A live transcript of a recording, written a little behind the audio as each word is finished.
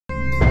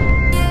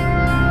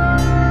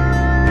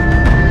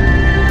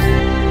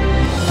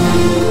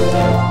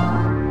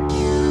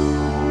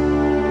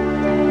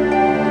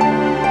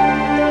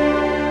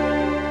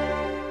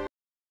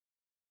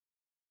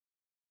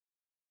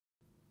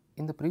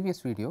In the previous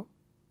video,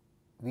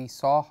 we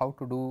saw how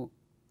to do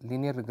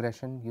linear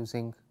regression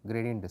using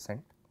gradient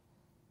descent.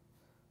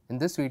 In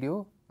this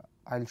video,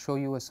 I will show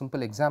you a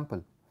simple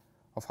example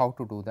of how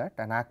to do that,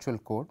 an actual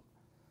code.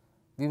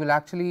 We will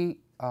actually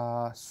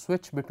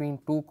switch between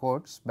two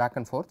codes back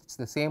and forth. It is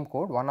the same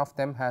code, one of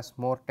them has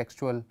more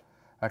textual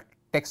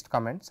text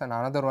comments and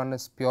another one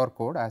is pure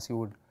code, as you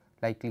would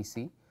likely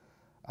see.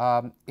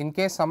 In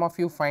case some of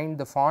you find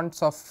the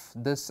fonts of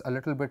this a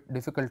little bit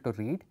difficult to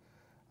read,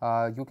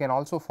 you can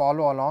also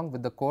follow along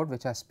with the code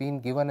which has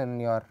been given in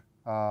your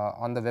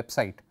on the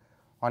website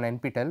on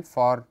NPTEL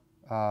for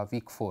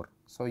week 4.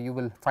 So, you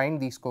will find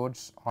these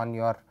codes on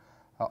your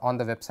on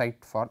the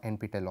website for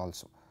NPTEL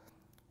also.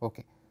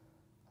 Okay.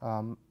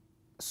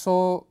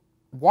 So,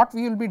 what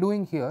we will be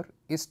doing here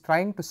is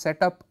trying to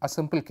set up a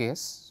simple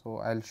case. So,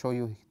 I will show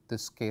you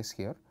this case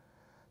here.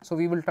 So,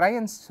 we will try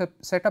and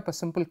set up a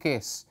simple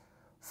case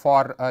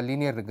for a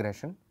linear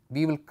regression.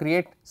 We will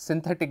create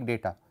synthetic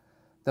data.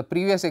 The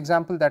previous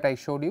example that I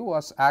showed you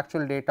was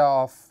actual data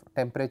of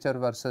temperature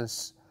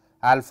versus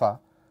alpha,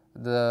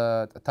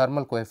 the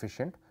thermal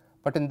coefficient,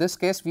 but in this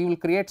case we will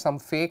create some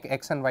fake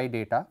x and y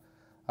data.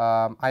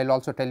 I will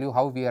also tell you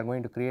how we are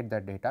going to create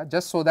that data,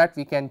 just so that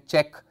we can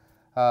check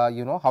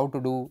how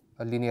to do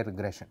a linear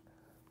regression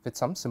with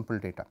some simple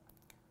data.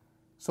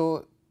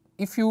 So,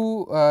 if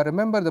you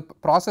remember the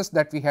process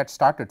that we had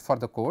started for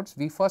the codes,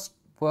 we first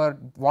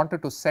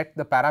wanted to set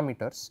the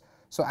parameters.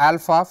 So,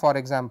 alpha for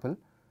example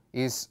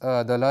is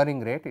the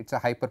learning rate, it is a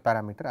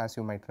hyperparameter, as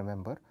you might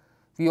remember.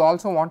 We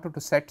also wanted to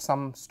set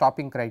some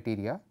stopping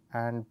criteria,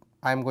 and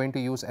I am going to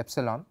use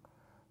epsilon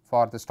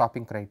for the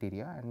stopping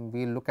criteria, and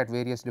we will look at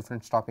various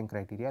different stopping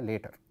criteria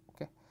later.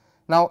 Okay.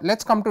 Now, let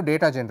us come to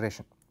data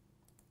generation.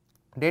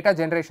 Data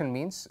generation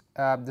means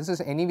this is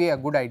anyway a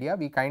good idea,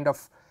 we kind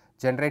of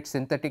generate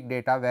synthetic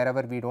data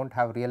wherever we do not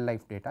have real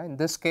life data. In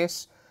this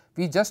case,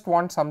 we just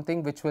want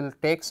something which will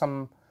take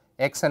some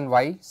x and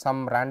y,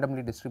 some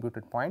randomly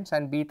distributed points,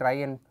 and we try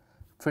and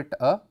fit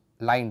a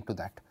line to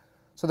that.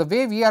 So, the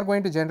way we are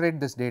going to generate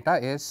this data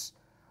is,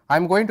 I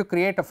am going to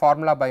create a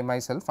formula by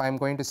myself. I am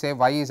going to say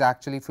y is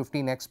actually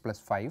 15x plus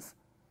 5,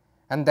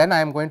 and then I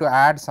am going to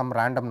add some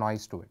random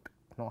noise to it.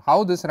 Now,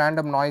 how this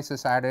random noise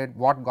is added,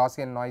 what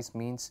Gaussian noise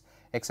means,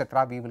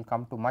 etc., we will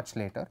come to much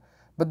later,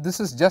 but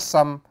this is just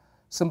some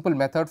simple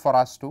method for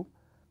us to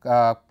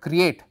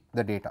create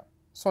the data.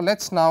 So, let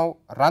us now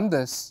run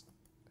this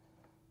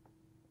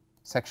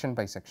section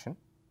by section,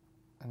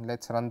 and let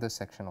us run this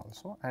section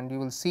also, and you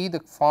will see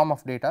the form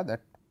of data that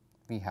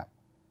we have.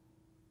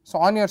 So,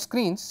 on your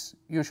screens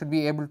you should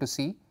be able to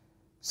see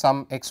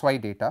some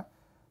xy data.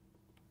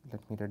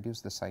 Let me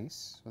reduce the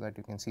size so that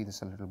you can see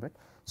this a little bit.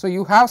 So,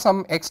 you have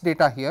some x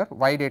data here,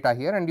 y data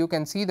here, and you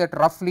can see that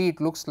roughly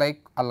it looks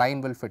like a line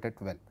will fit it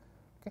well.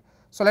 Okay.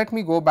 So, let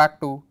me go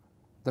back to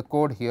the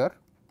code here.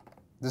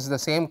 This is the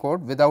same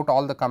code without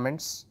all the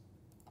comments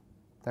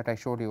that I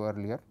showed you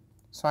earlier.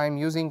 So, I am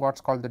using what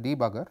is called the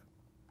debugger,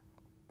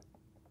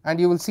 and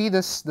you will see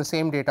this the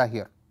same data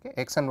here, okay,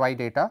 x and y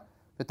data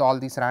with all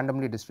these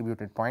randomly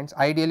distributed points.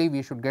 Ideally,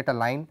 we should get a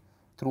line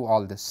through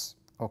all this.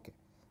 Okay.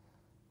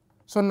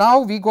 So, now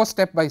we go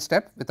step by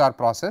step with our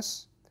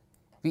process.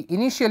 We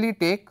initially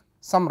take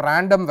some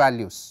random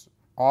values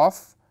of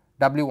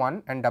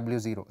W1 and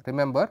W0.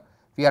 Remember,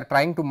 we are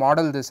trying to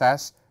model this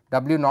as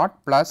W0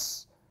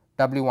 plus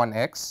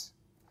W1x,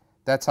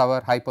 that is our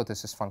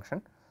hypothesis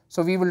function.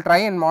 So, we will try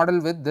and model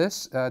with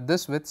this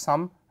with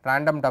some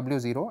random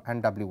W0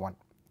 and W1.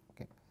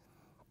 Okay.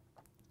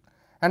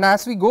 And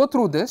as we go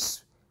through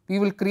this, we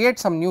will create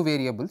some new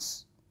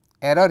variables.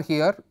 Error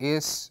here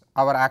is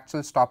our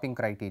actual stopping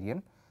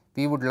criterion.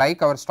 We would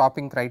like our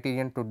stopping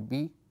criterion to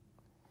be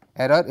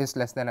error is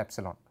less than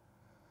epsilon.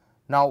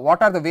 Now,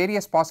 what are the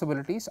various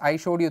possibilities? I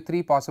showed you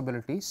 3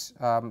 possibilities.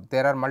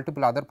 There are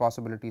multiple other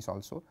possibilities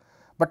also,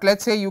 but let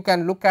us say you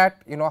can look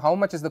at how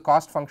much is the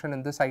cost function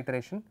in this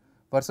iteration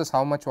versus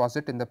how much was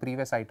it in the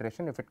previous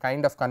iteration. If it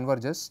kind of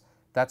converges,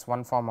 that is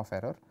one form of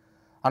error.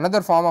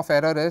 Another form of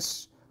error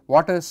is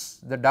what is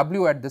the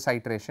w at this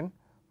iteration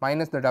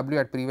minus the w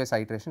at previous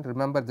iteration.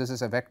 Remember, this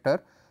is a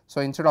vector.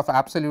 So, instead of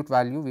absolute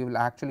value, we will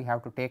actually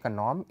have to take a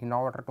norm in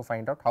order to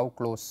find out how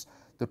close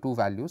the two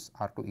values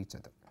are to each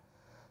other.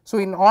 So,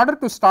 in order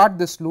to start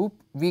this loop,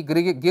 we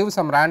give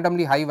some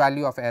randomly high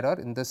value of error.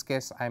 In this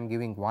case, I am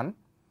giving 1,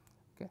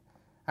 okay,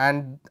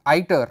 and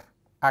iter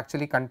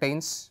actually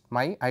contains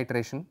my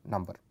iteration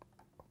number.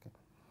 Okay.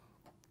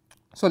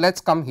 So, let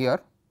us come here,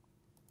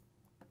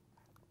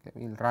 okay,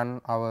 we will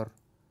run our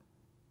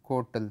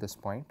code till this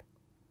point.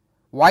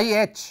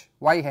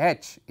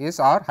 YH is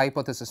our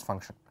hypothesis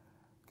function.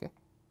 Okay.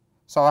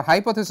 So, our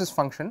hypothesis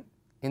function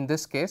in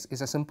this case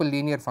is a simple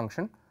linear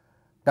function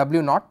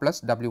W0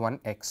 plus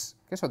W1x.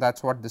 Okay. So, that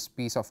is what this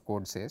piece of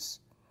code says.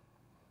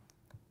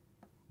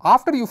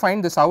 After you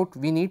find this out,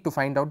 we need to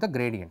find out the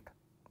gradient.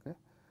 Okay.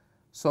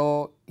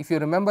 So, if you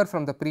remember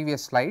from the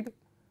previous slide,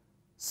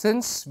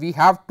 since we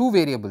have two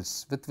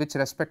variables with which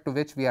respect to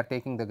which we are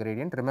taking the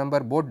gradient,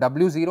 remember both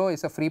W0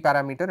 is a free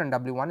parameter and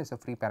W1 is a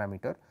free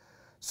parameter.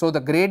 So,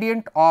 the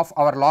gradient of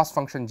our loss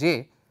function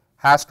j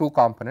has two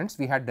components.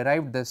 We had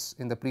derived this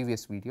in the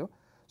previous video.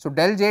 So,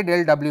 del j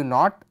del w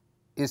naught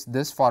is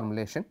this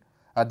formulation,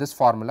 this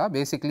formula,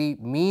 basically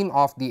mean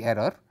of the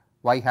error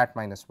y hat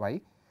minus y,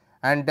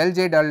 and del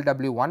j del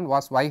w 1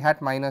 was y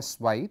hat minus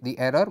y, the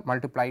error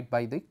multiplied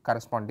by the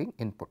corresponding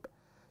input.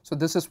 So,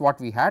 this is what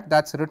we had,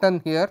 that is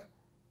written here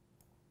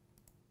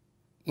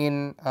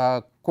in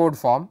code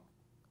form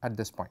at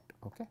this point.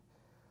 Okay.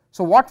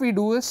 So, what we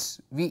do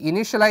is we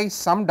initialize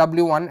some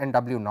w 1 and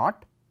w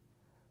naught,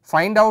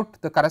 find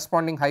out the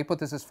corresponding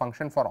hypothesis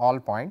function for all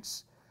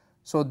points.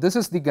 So, this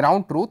is the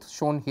ground truth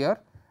shown here,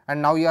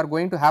 and now you are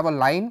going to have a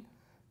line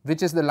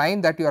which is the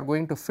line that you are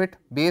going to fit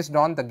based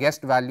on the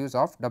guessed values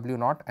of w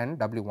naught and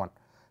w 1.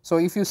 So,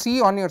 if you see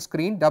on your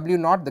screen, w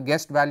naught the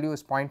guessed value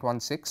is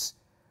 0.16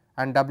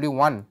 and w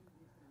 1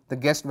 the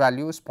guessed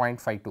value is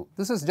 0.52.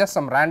 This is just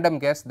some random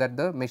guess that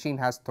the machine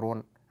has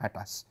thrown at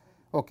us.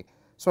 Okay.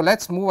 So, let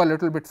us move a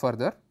little bit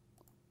further.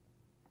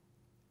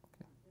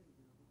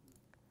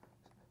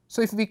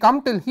 So, if we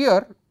come till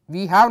here,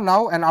 we have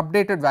now an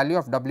updated value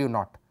of w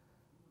naught.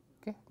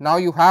 Okay. Now,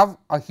 you have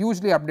a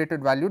hugely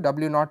updated value,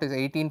 w naught is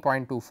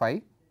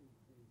 18.25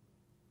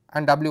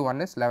 and w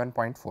 1 is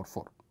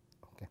 11.44.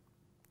 Okay.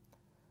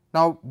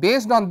 Now,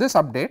 based on this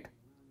update,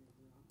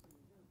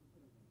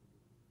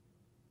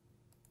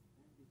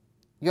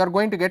 you are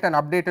going to get an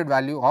updated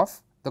value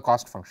of the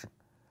cost function.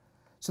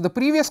 So, the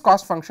previous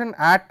cost function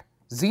at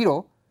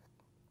 0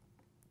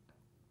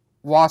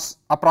 was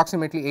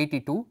approximately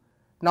 82,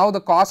 now the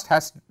cost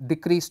has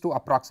decreased to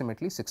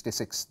approximately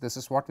 66, this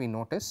is what we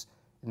notice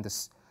in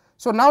this.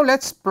 So, now let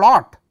us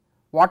plot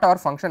what our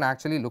function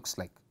actually looks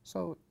like.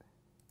 So,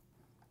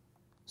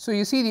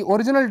 you see the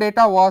original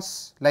data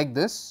was like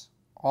this,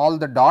 all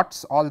the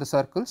dots, all the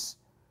circles,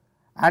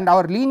 and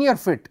our linear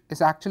fit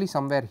is actually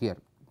somewhere here.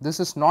 This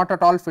is not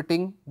at all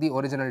fitting the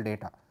original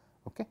data.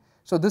 Okay.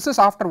 So, this is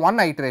after one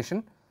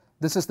iteration,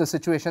 this is the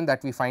situation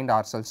that we find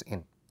ourselves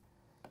in.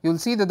 You will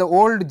see that the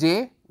old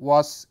j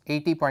was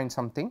 80 point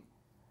something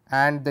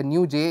and the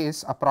new j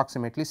is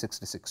approximately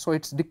 66. So,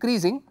 it is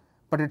decreasing,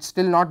 but it is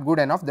still not good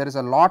enough. There is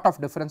a lot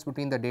of difference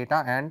between the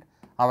data and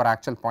our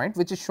actual point,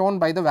 which is shown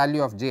by the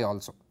value of j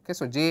also. Okay.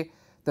 So, j,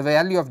 the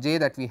value of j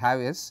that we have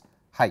is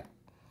high.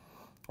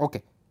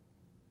 Okay.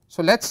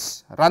 So, let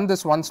us run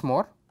this once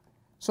more.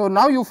 So,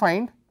 now you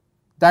find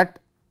that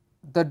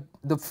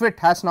the fit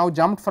has now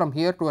jumped from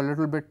here to a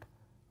little bit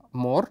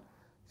more.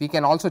 We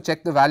can also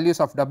check the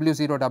values of w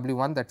 0, w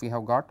 1 that we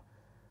have got.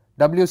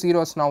 W 0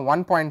 is now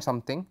 1 point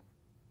something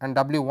and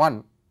w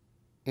 1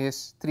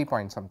 is 3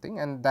 point something,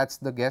 and that is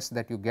the guess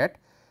that you get.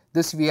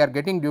 This we are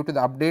getting due to the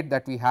update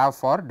that we have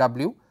for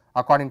w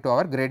according to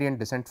our gradient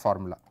descent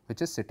formula,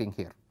 which is sitting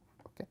here.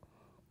 Okay.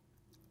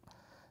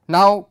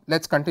 Now,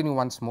 let us continue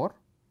once more,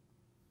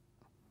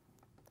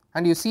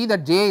 and you see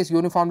that j is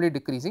uniformly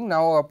decreasing.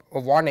 Now, a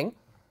warning,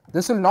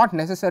 this will not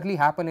necessarily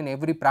happen in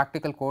every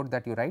practical code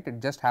that you write,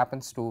 it just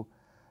happens to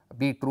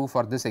be true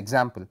for this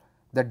example,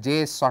 that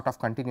j is sort of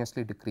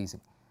continuously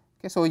decreasing.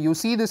 Okay. So, you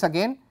see this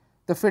again,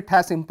 the fit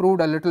has improved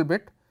a little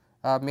bit,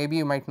 maybe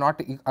you might not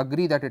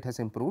agree that it has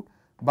improved,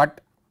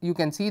 but you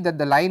can see that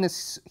the line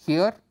is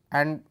here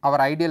and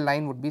our ideal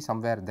line would be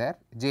somewhere there,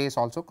 j is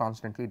also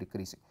constantly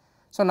decreasing.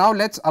 So, now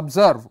let us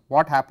observe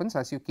what happens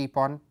as you keep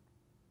on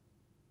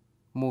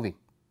moving.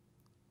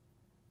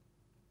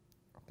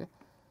 Okay.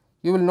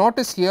 You will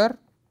notice here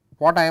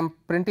what I am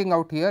printing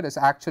out here is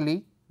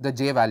actually the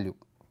j value.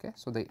 Okay.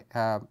 So,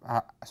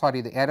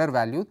 the error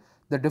value,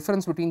 the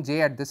difference between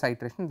j at this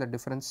iteration, the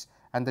difference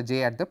and the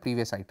j at the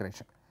previous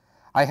iteration.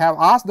 I have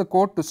asked the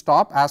code to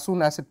stop as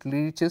soon as it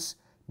reaches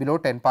below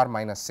 10 power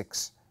minus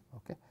 6.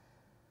 Okay.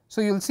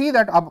 So, you will see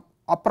that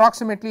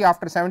approximately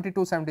after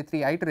 72,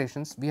 73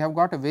 iterations, we have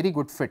got a very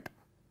good fit.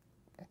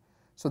 Okay.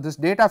 So, this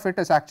data fit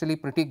is actually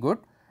pretty good,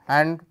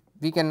 and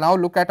we can now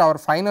look at our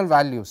final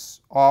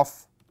values of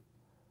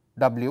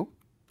w.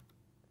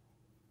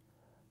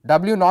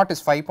 W naught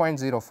is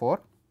 5.04,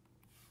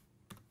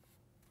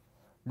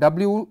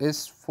 w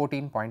is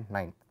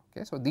 14.9.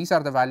 Okay. So, these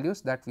are the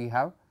values that we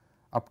have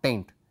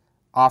obtained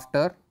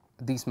after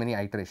these many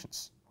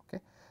iterations.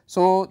 Okay.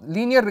 So,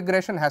 linear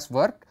regression has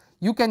worked.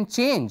 You can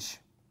change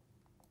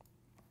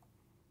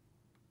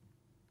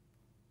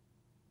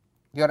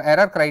your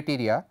error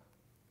criteria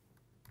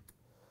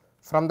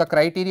from the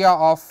criteria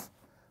of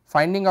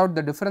finding out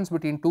the difference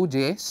between two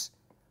j's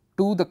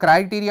to the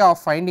criteria of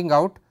finding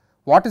out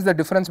what is the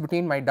difference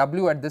between my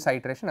w at this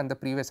iteration and the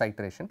previous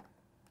iteration,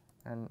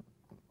 and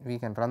we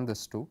can run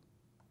this too.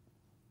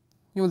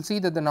 You will see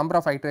that the number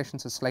of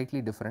iterations is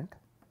slightly different.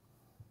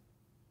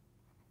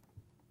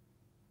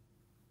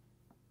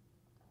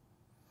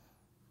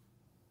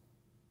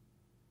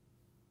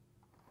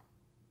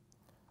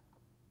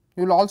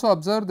 You will also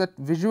observe that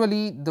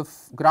visually the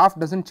graph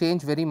does not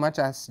change very much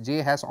as j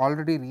has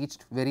already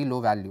reached very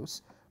low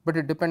values, but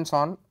it depends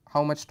on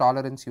how much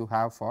tolerance you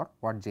have for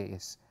what j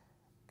is.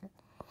 Okay.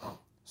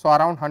 So,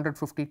 around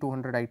 150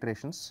 200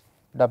 iterations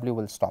w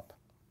will stop.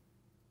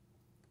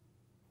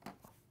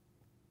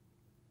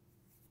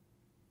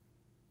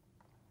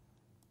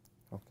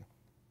 Okay.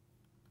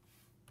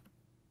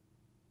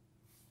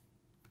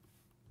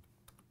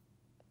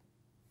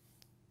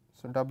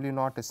 So, W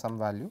naught is some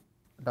value,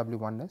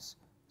 W1 is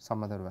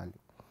some other value.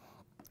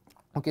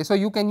 Okay, so,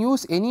 you can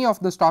use any of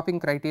the stopping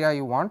criteria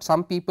you want.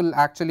 Some people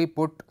actually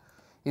put,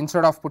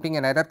 instead of putting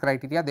an error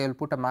criteria, they will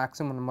put a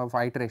maximum number of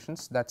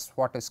iterations, that is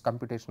what is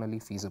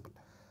computationally feasible.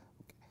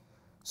 Okay.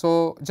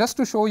 So, just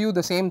to show you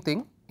the same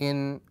thing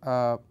in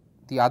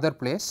the other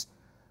place,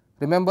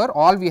 remember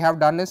all we have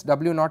done is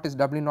W naught is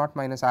W naught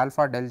minus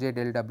alpha del j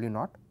del W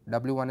naught,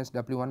 W1 is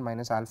W1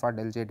 minus alpha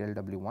del j del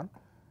W1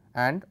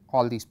 and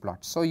all these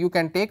plots. So, you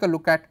can take a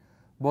look at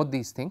both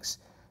these things.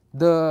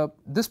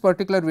 This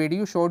particular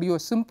video showed you a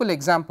simple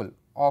example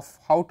of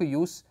how to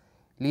use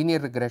linear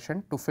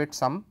regression to fit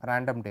some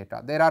random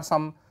data. There are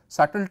some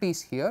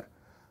subtleties here.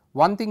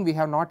 One thing we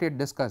have not yet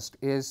discussed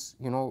is,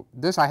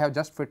 this I have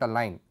just fit a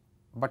line,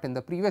 but in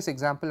the previous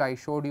example I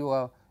showed you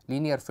a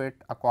linear fit,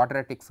 a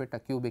quadratic fit, a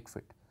cubic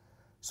fit.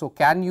 So,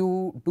 can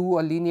you do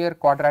a linear,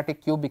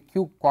 quadratic, cubic,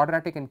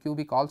 quadratic and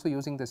cubic also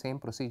using the same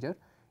procedure?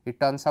 It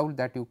turns out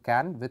that you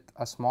can with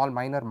a small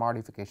minor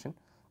modification,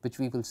 which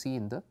we will see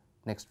in the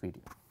next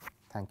video.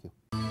 Thank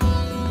you.